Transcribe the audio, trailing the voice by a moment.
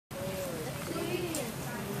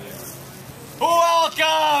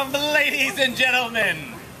Ladies and gentlemen,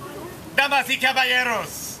 damas y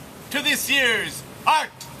caballeros, to this year's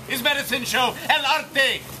Art is Medicine show, El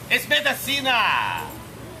Arte es Medicina,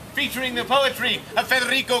 featuring the poetry of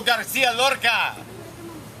Federico García Lorca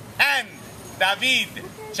and David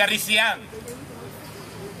Charician.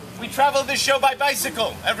 We travel this show by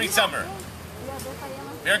bicycle every summer.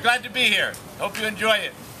 We are glad to be here. Hope you enjoy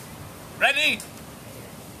it. Ready?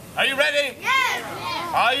 Are you ready?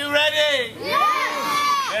 Yes! Are you ready? Yes!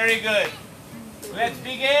 Very good. Let's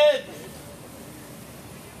begin.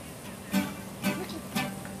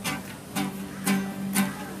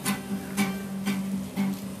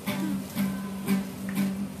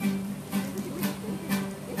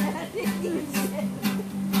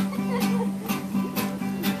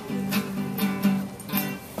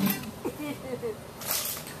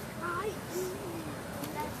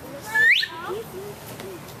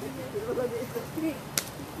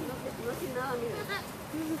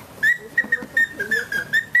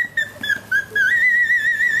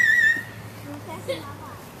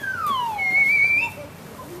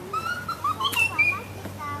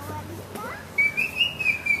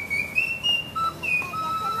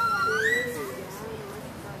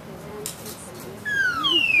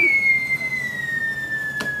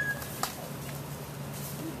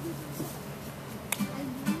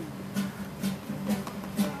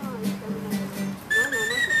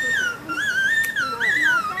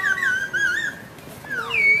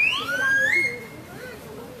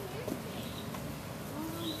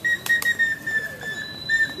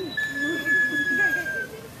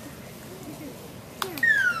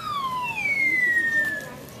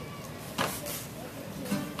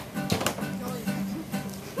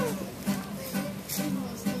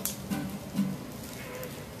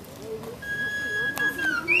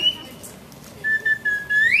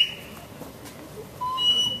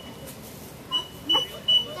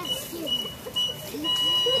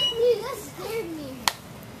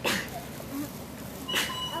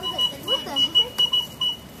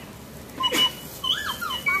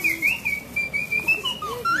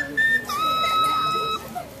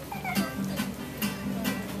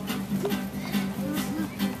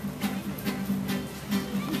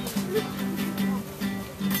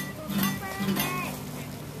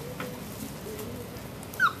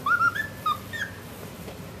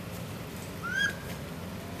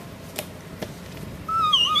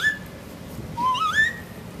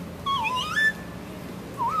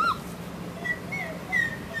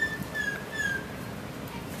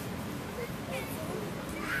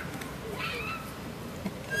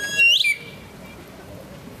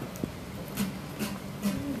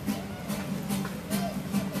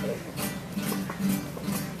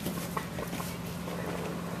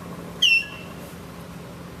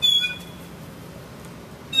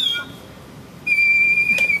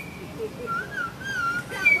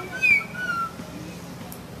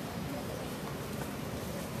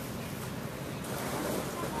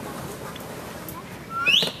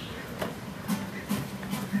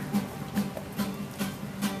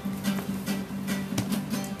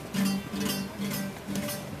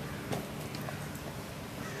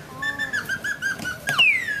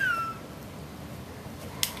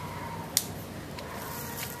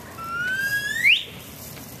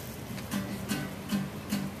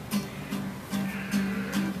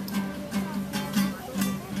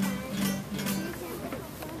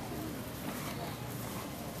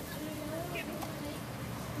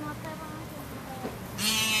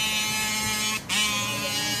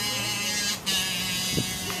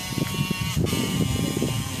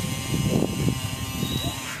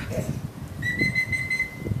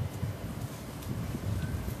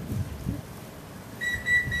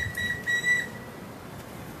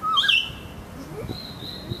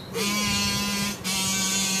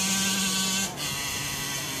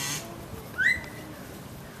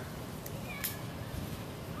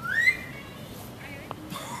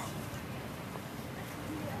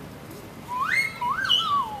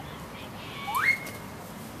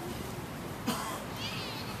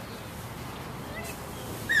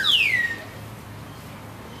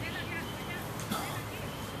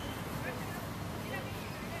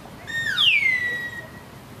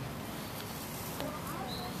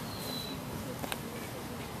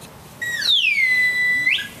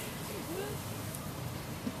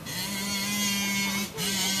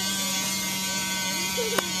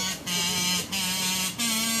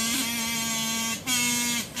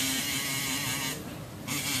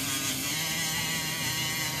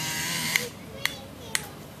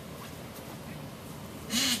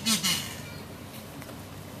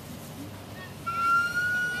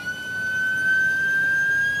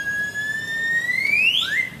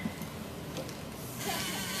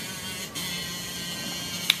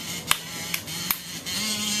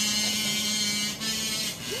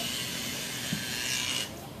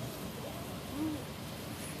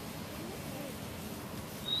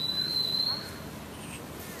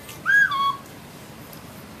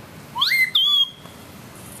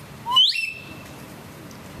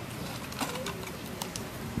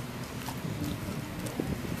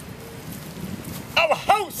 Our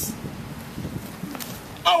house!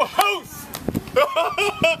 Our house!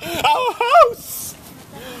 Our house!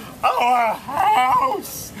 Our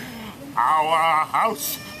house! Our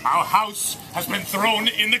house! Our house has been thrown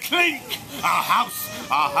in the clink! Our house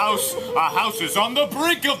is on the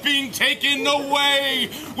brink of being taken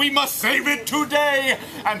away! We must save it today!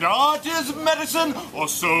 And art is medicine, or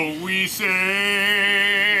so we say!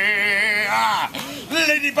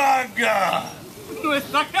 Ladybug!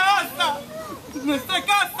 Nuestra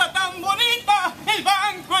casa tan bonita, el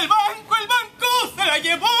banco se la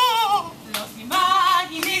llevó. Los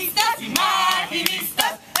imaginistas,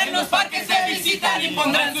 en los parques se visitan y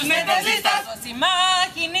pondrán sus metas listas. Los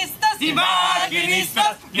imaginistas,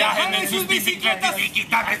 viajan en sus bicicletas y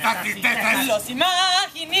quitan estas tristezas. Los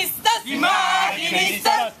imaginistas,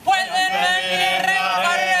 pueden venir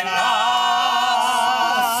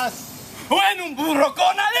reencarnados. O en un burro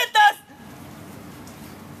con aletas.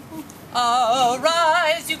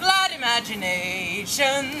 Arise, you glad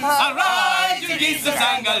imaginations. Arise, you geese of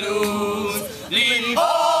Sangaloos. Leave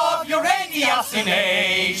off your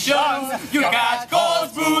ratiocinations. You got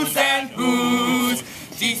colds, booze, and booze.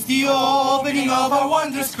 'Tis the opening of our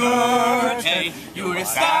wondrous curtain. You're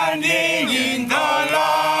standing in the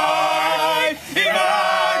light.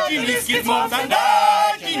 Imaginists, gizmos, and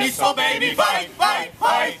agonists. So baby, fight, fight,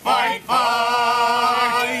 fight, fight,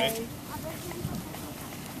 fight.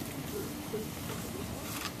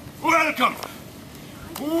 Welcome!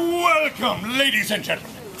 Welcome, ladies and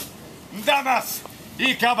gentlemen. Damas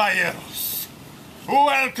y caballeros.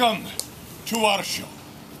 Welcome to our show.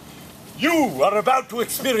 You are about to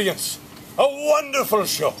experience a wonderful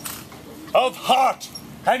show of heart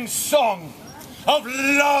and song, of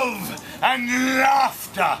love and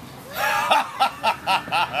laughter.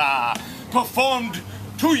 Performed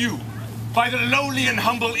to you by the lowly and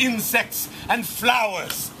humble insects and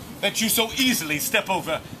flowers that you so easily step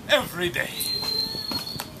over every day.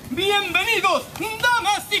 Bienvenidos,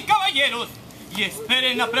 damas y caballeros, y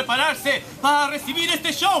esperen a prepararse para recibir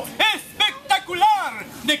este show espectacular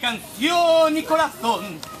de canción y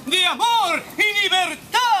corazón, de amor y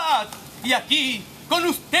libertad. Y aquí, con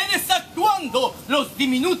ustedes actuando, los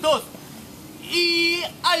diminutos y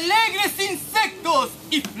alegres insectos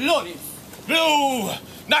y flores. No,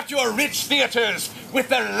 not your rich theaters with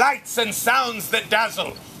their lights and sounds that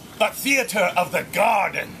dazzle, but theater of the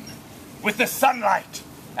garden, with the sunlight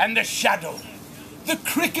and the shadow, the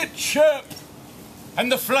cricket chirp,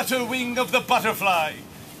 and the flutter wing of the butterfly,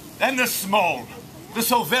 and the small, the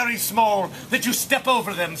so very small that you step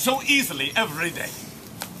over them so easily every day.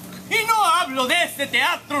 Y no hablo de ese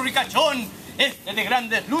teatro ricachón, este de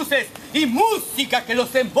grandes luces y música que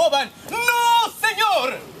los emboban. ¡No,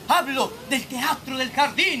 señor! Hablo del teatro del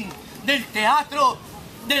jardín, del teatro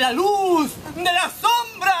de la luz, de la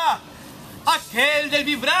sombra, aquel del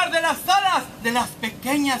vibrar de las alas de las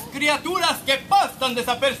pequeñas criaturas que pasan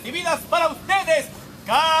desapercibidas para ustedes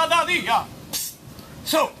cada día.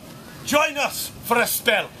 So, join us for a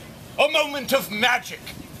spell, a moment of magic,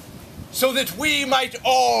 so that we might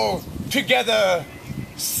all together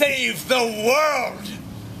save the world,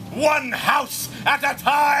 one house at a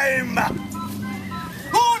time.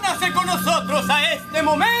 Únase con nosotros a este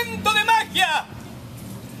momento de magia.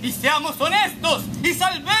 Y seamos honestos y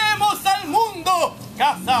salvemos al mundo,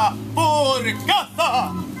 casa por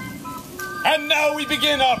casa. And now we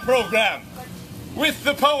begin our program with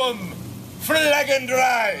the poem Flag and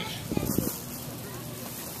Dry.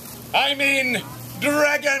 I mean,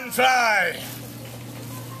 Dragonfly.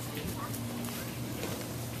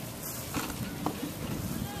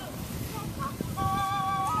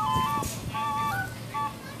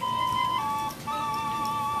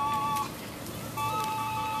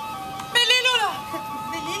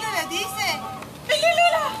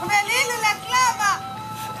 Belílula clama,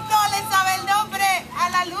 no le sabe el nombre a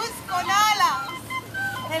la luz con alas.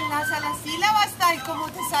 Enlaza las sílabas tal como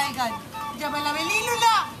te salgan. Llámala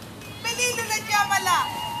Belílula, Belílula llámala.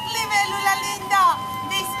 Libélula linda,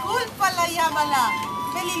 discúlpala llámala.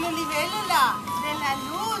 Belílula, de la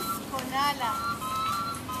luz con alas.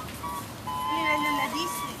 Libélula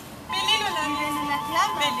dice. Belílula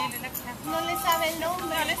clama. No le sabe el nombre.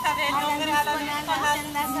 No le sabe el nombre a la luz con alas.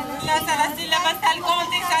 Enlaza las sílabas tal como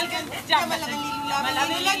te salgan. Llámala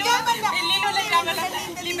Belílula, llámala.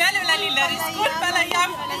 Libélula linda, discúlpala,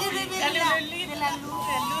 llámala. Belílula linda, de la luz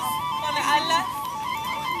con alas.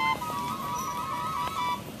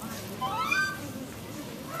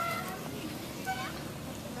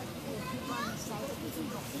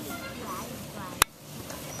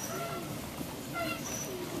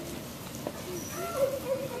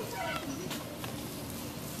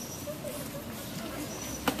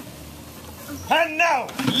 And now,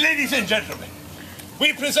 ladies and gentlemen,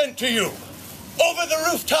 we present to you, over the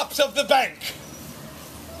rooftops of the bank,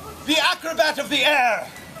 the acrobat of the air,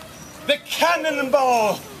 the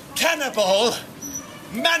cannonball,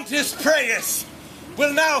 Mantis Praeus,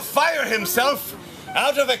 will now fire himself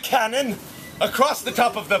out of a cannon across the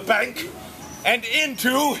top of the bank and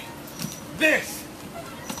into this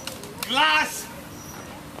glass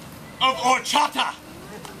of horchata.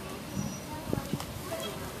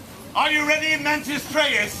 Are you ready, Mantis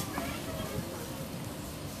Praeus?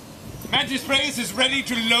 Mantis Praeus is ready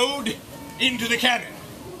to load into the cannon.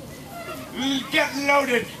 Get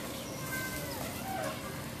loaded.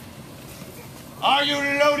 Are you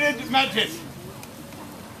loaded, Mantis?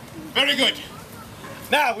 Very good.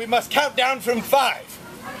 Now we must count down from 5.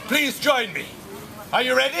 Please join me. Are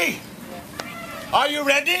you ready? Are you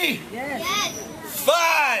ready? Yes.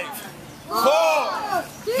 5, 4,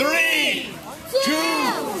 3, 2,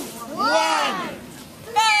 1.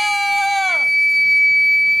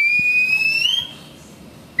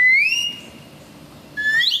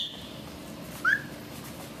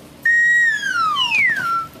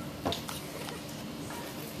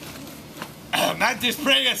 Mantis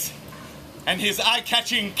Praeus and his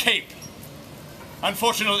eye-catching cape.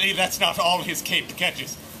 Unfortunately, that's not all his cape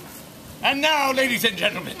catches. And now, ladies and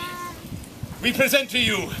gentlemen, we present to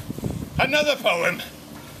you another poem,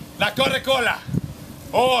 La Caracola,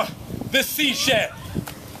 or The Seashell.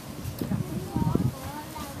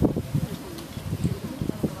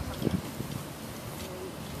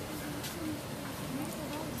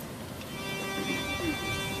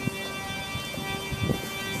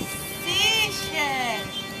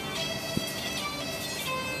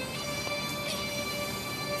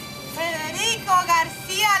 Federico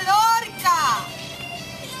García Lorca.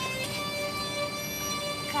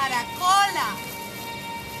 Caracola.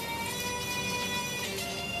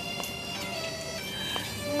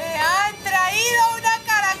 Me han traído una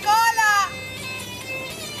caracola.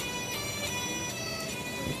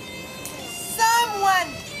 Someone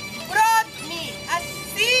brought me a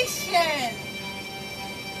seashell.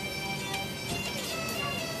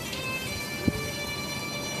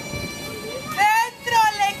 Dentro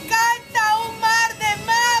le canta un mar de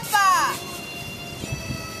mapa.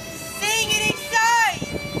 Singing inside.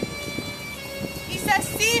 It's a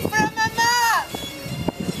sea from a map.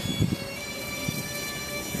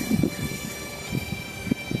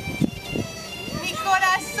 Mi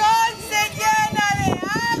corazón se llena de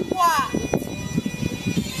agua.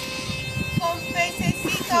 Con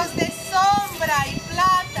pececitos de sombra y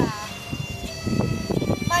plata.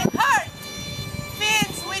 My heart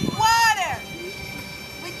fills with water.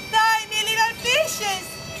 With tiny little fishes,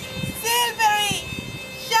 silvery,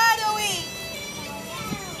 shadowy.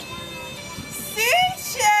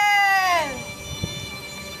 Seashell.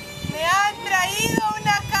 Me han traído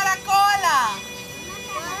una caracola.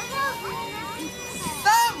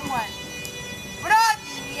 Someone brought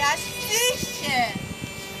me a seashell.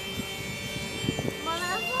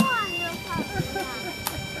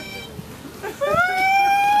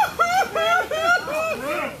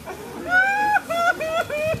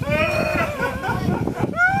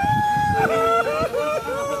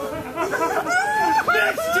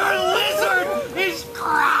 Mr. Lizard is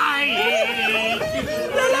crying!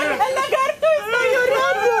 El lagarto está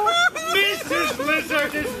llorando. Mrs.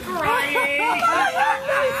 Lizard is crying!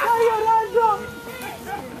 Está llorando.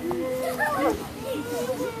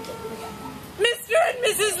 Mr. and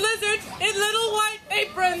Mrs. Lizard in little white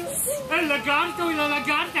aprons. El lagarto y la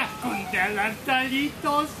lagarta con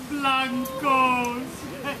delantalitos blancos.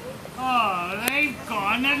 Oh, they've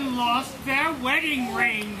gone and lost their wedding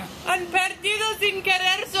ring. Han perdido sin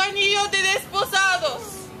querer su anillo de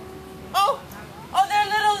desposados. Oh, their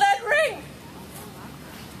little lead ring.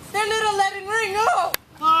 Their little leaden ring, oh.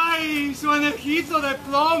 Ay, su anejito de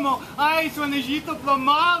plomo. Ay, su anejito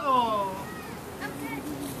plomado.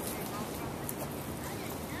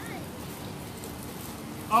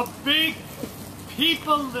 A big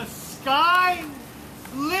people-less sky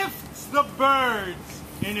lifts the birds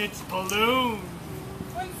in its balloon.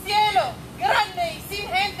 Un cielo grande y sin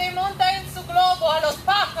gente monta en su globo a los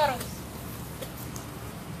pájaros.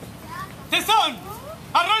 The sun,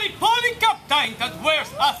 a roly-poly captain that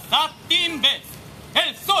wears a satin vest.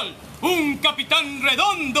 El sol, un capitán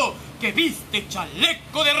redondo que viste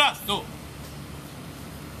chaleco de raso.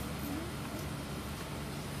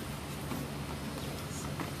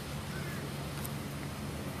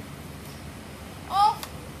 Oh,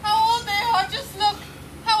 how old they are. Just look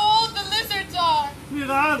how old the lizards are.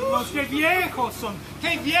 Miradlos, qué viejos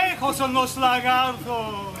son los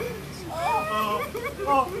lagartos.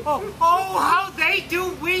 Oh, how they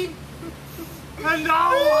do weep. And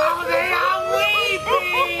oh, they are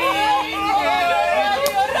weeping!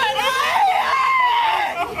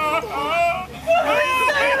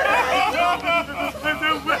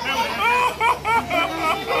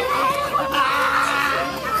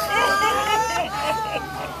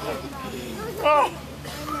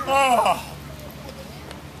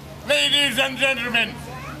 Ladies and gentlemen,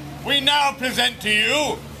 we now present to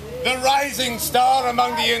you the rising star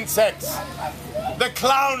among the insects, the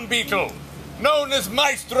clown beetle, known as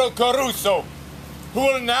Maestro Caruso, who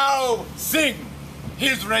will now sing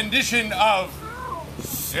his rendition of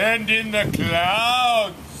Send in the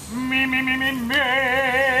Clouds. Me, me, me, me, me.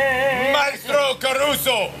 Maestro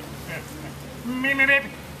Caruso. Me, me, me.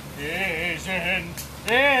 Isn't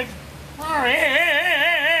it rich?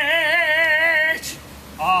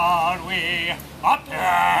 Are we up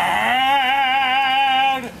there?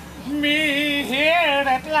 Me here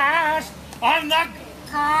at last on the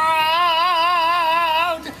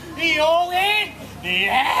ground. You in the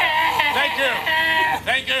air. Thank you.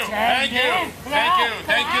 Thank you. Thank you. Thank you.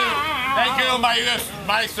 Thank you. Thank you,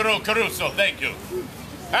 Maestro Caruso. Thank you.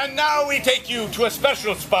 And now we take you to a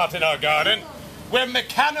special spot in our garden where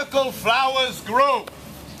mechanical flowers grow.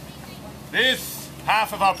 This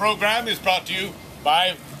half of our program is brought to you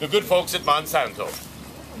by the good folks at Monsanto,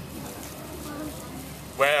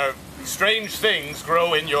 where strange things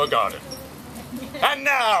grow in your garden. And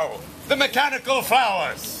now, the mechanical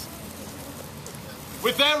flowers,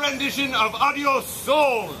 with their rendition of Adios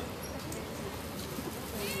Sol.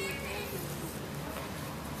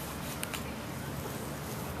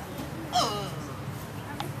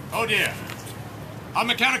 Oh dear. Our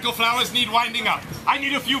mechanical flowers need winding up. I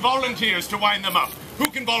need a few volunteers to wind them up. Who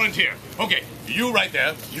can volunteer? Okay, you right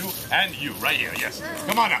there, you and you right here, yes.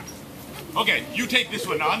 Come on up. Okay, you take this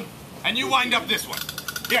one on, and you wind up this one.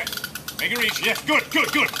 Yes, make it reach, yes, good, good,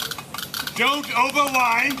 good. Don't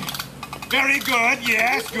overwind. Very good,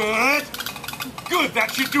 yes, good. Good,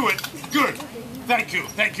 that should do it, good. Thank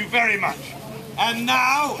you very much. And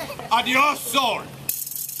now, adios sol.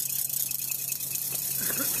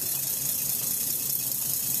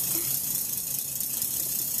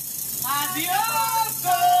 Adios,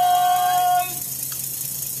 Sol!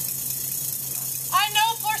 I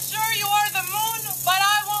know for sure you are the moon, but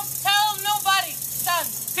I won't tell nobody, son.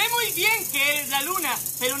 Sé muy bien que eres la luna,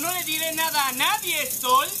 pero no le diré nada a nadie,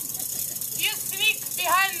 Sol. You sneak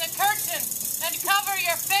behind the curtain and cover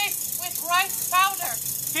your face with rice powder.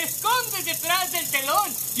 Te escondes detrás del telón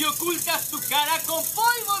y ocultas tu cara con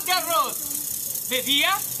polvos de arroz. De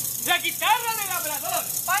día, la guitarra del labrador.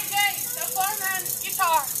 By day, the foreman's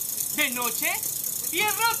guitar. De noche,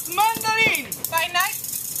 Fierro's mandarín. By night,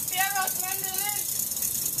 Fierro's mandolin.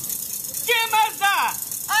 ¿Qué más da?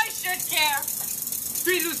 I should care.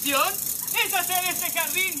 Tu ilusión es hacer este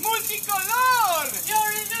jardín multicolor.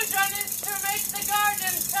 Your illusion is to make the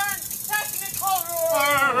garden turn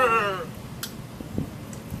technicolor.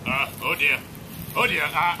 Oh dear. Oh dear,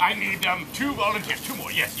 I need 2 volunteers. 2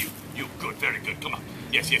 more, yes, you. Good, very good, come on.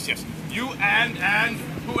 Yes. You and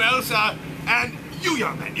who else? And you,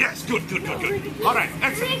 young man. Yes, good. All right,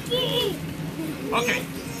 excellent. Okay.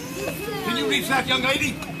 Can you reach that young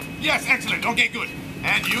lady? Yes, excellent. Okay, good.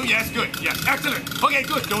 And you, yes, good. Yes, excellent. Okay,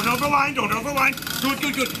 good. Don't overwind. Good.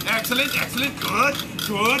 Excellent. Good.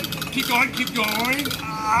 Keep going.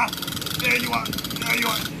 There you are.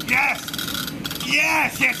 Yes.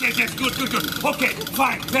 Good. Okay,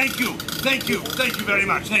 fine. Thank you very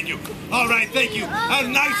much. Thank you. All right, thank you. A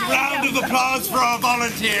nice round of applause for our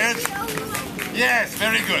volunteers. Yes,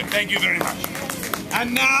 very good. Thank you very much.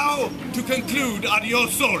 And now, to conclude,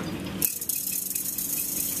 adios sol.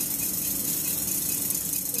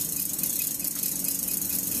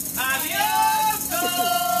 Adiós,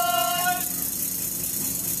 Sol.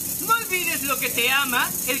 No olvides lo que te ama,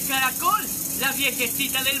 el caracol, la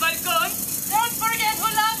viejecita del balcón. Don't forget who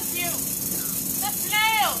loves you. The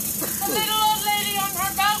snail, the little old lady on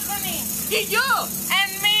her balcony. Y yo,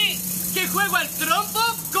 And me, que juego al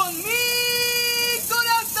trompo con mi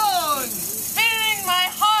corazón. filling my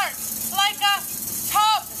heart like a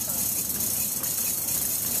tub.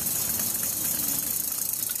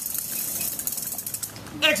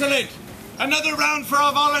 Excellent. Another round for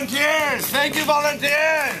our volunteers. Thank you,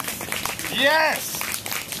 volunteers. Yes.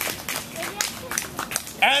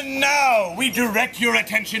 And now we direct your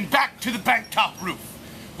attention back to the bank top roof,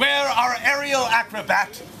 where our aerial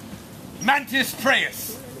acrobat, Mantis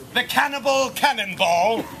Preus, the cannibal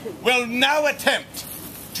cannonball, will now attempt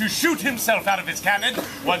to shoot himself out of his cannon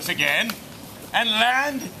once again and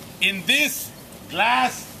land in this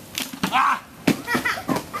glass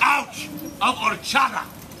ouch, of horchata.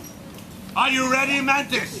 Are you ready,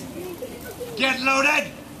 Mantis? Get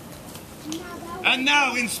loaded. And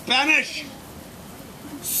now in Spanish.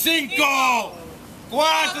 5,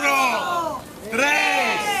 4, 3,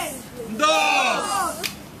 2,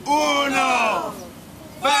 1.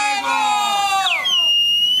 ¡Fuego!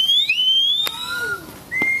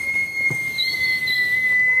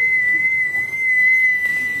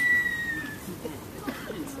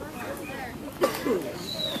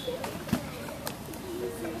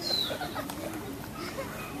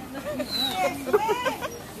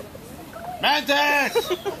 Mantis!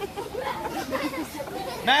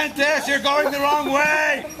 Mantis, you're going the wrong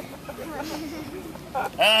way!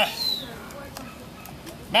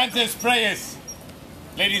 Mantis prayers,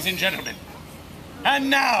 ladies and gentlemen. And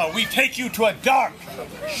now we take you to a dark,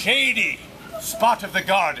 shady spot of the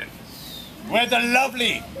garden where the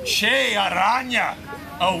lovely Che Araña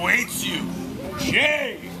awaits you.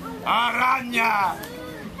 Che Araña!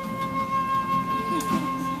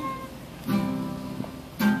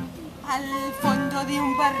 Al fondo de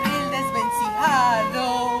un barril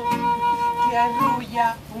desvencijado que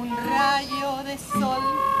arrulla un rayo de sol,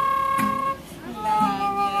 la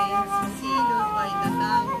araña en sus hilos baila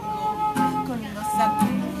tango con los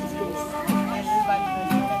amigos en el baile.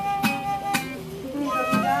 Mi gato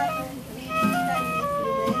grita en mi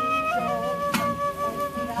silencio,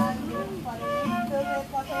 de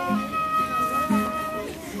papel.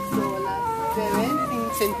 Solas beben sin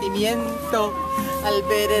sentimiento al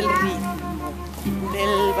ver el ritmo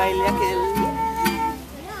del baile aquel.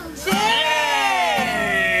 ¡Che!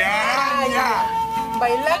 ¡Araña!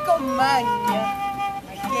 Baila con maña,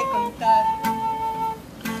 hay que contar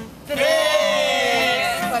 3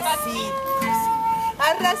 pasitos,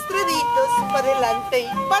 arrastraditos para adelante y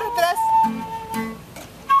para atrás.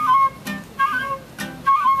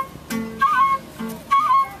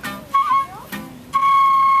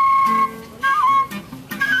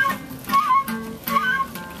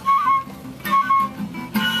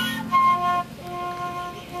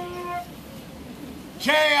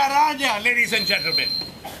 Che Araña, ladies and gentlemen.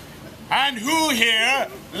 And who here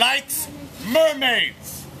likes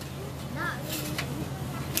mermaids?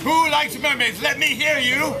 Who likes mermaids? Let me hear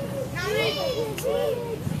you.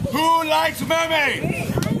 Who likes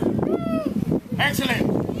mermaids? Excellent.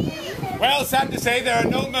 Well, sad to say, there are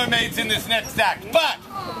no mermaids in this next act, but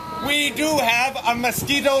we do have a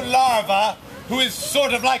mosquito larva who is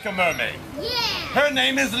sort of like a mermaid. Her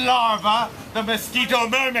name is Larva, the mosquito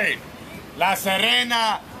mermaid. La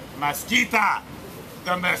Serena Mosquita,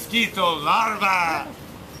 the mosquito larva.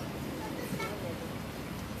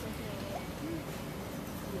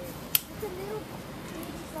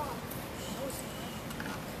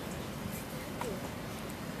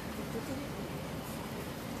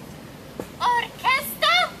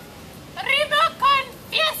 Orquesta, rima con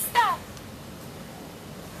fiesta.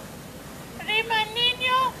 Rima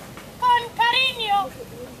niño con cariño.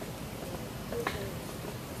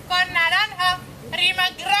 Con naranja, rima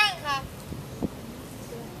granja.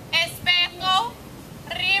 Espejo,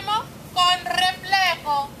 rimo con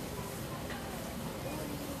reflejo.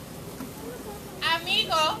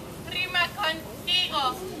 Amigo, rima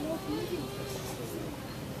contigo.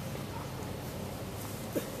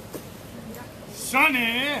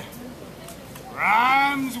 Sunny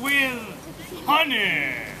rhymes with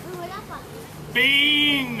honey.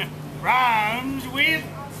 Bean rhymes with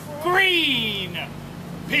green.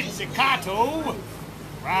 Pizzicato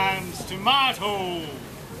rhymes tomato.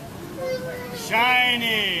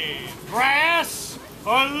 Shiny brass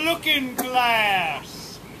or looking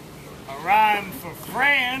glass. A rhyme for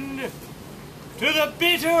friend to the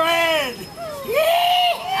bitter end.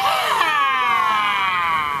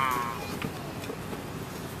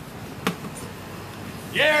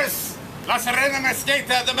 Yes, La Serena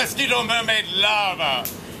Mosquita, the mosquito mermaid larva.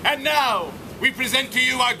 And now, we present to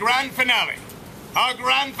you our grand finale. Our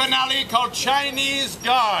grand finale called Chinese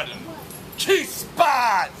Garden.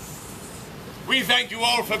 Chispas! We thank you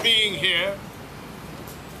all for being here.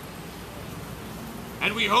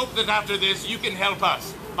 And we hope that after this you can help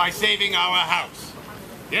us by saving our house.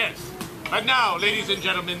 Yes. But now, ladies and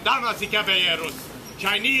gentlemen, damas y caballeros,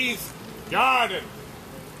 Chinese Garden.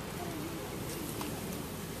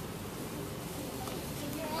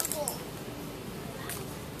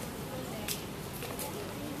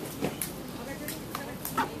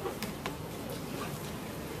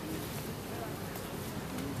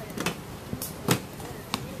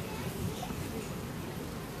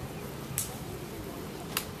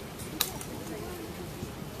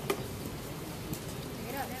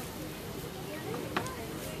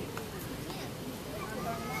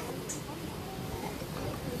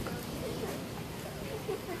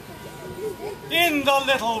 In the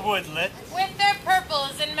little woodlet. With their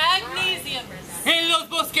purples and magnesiums. En los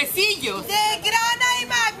bosquecillos. De grana y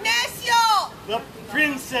magnesio. The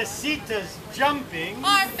princesitas jumping.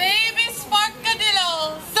 Our baby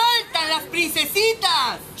sparkadillos. ¡Saltan las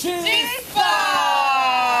princesitas! Chispas!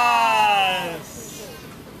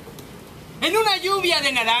 En una lluvia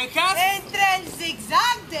de naranjas. Entre el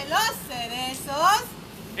zigzag de los cerezos.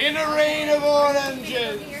 In a rain of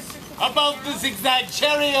oranges. Above the zigzag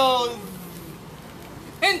Cheerios.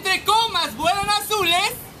 Entre comas vuelan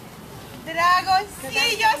azules.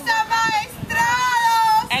 Dragoncillos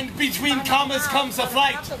amaestrados. And between commas comes a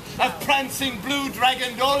flight of prancing blue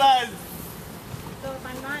dragondolas.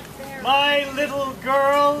 My little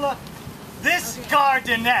girl, this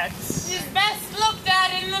gardenette Is best looked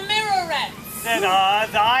at in the mirrorettes. that are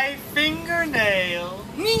thy fingernail.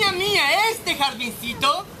 Niña mía, este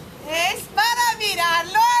jardincito. Es para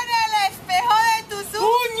mirarlo en el espejo de tus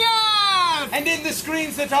 ¡Uñas! And in the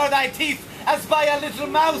screens that are thy teeth, as by a little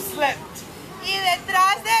mouselet. y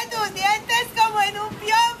detrás de tus dientes como en un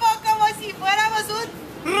piombo, como si fuéramos un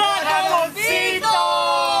 ¡Ratoncito!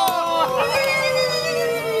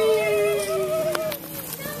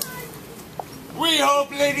 We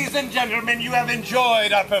hope, ladies and gentlemen, you have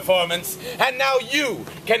enjoyed our performance, and now you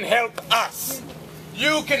can help us.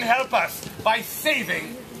 You can help us by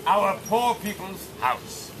saving our poor people's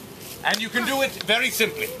house. And you can do it very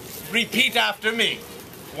simply. Repeat after me.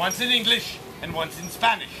 Once in English and once in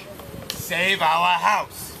Spanish. Save our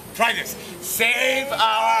house. Try this. Save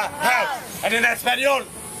our house. And in español.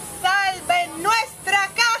 salve nuestra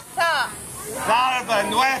casa. Salva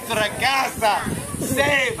nuestra casa.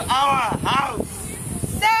 Save our house.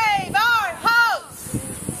 Save our house.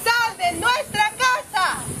 Salve nuestra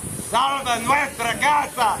casa. Salva nuestra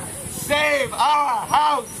casa. Save our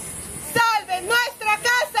house. Salve nuestra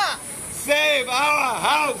casa. Save our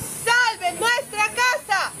house. Salve nuestra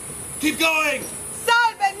casa. Keep going.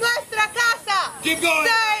 Salve nuestra casa. Keep going.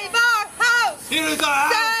 Save our house. Here is our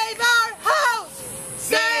house. Save our house.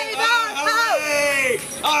 Save our house. Hooray!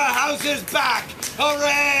 Our house is back.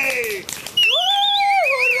 Hooray!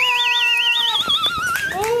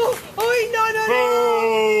 Uy, no, no, no.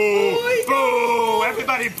 Boo! Uy, no. Boo!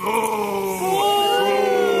 Everybody boo! Boo!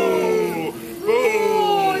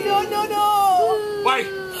 Oh, no, no, no. Wait!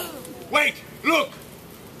 Wait! Look!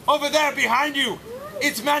 Over there behind you!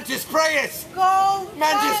 It's Mantis Praeus! Go.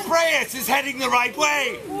 Mantis Praeus is heading the right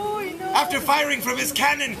way! Uy, no. After firing from his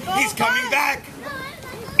cannon, he's coming back!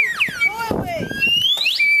 Go away.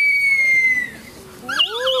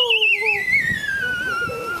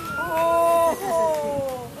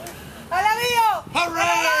 Oh. Alabío.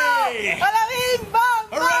 Hooray! Alabín, bam,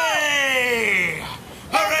 bam. Hooray!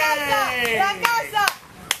 Hooray! La casa.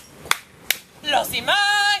 Los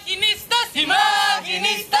imaginistas,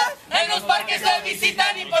 imaginistas, en los parques se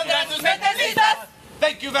visitan y pondrán sus mentes listas.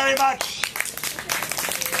 Thank you very much.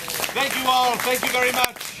 Thank you all. Thank you very much.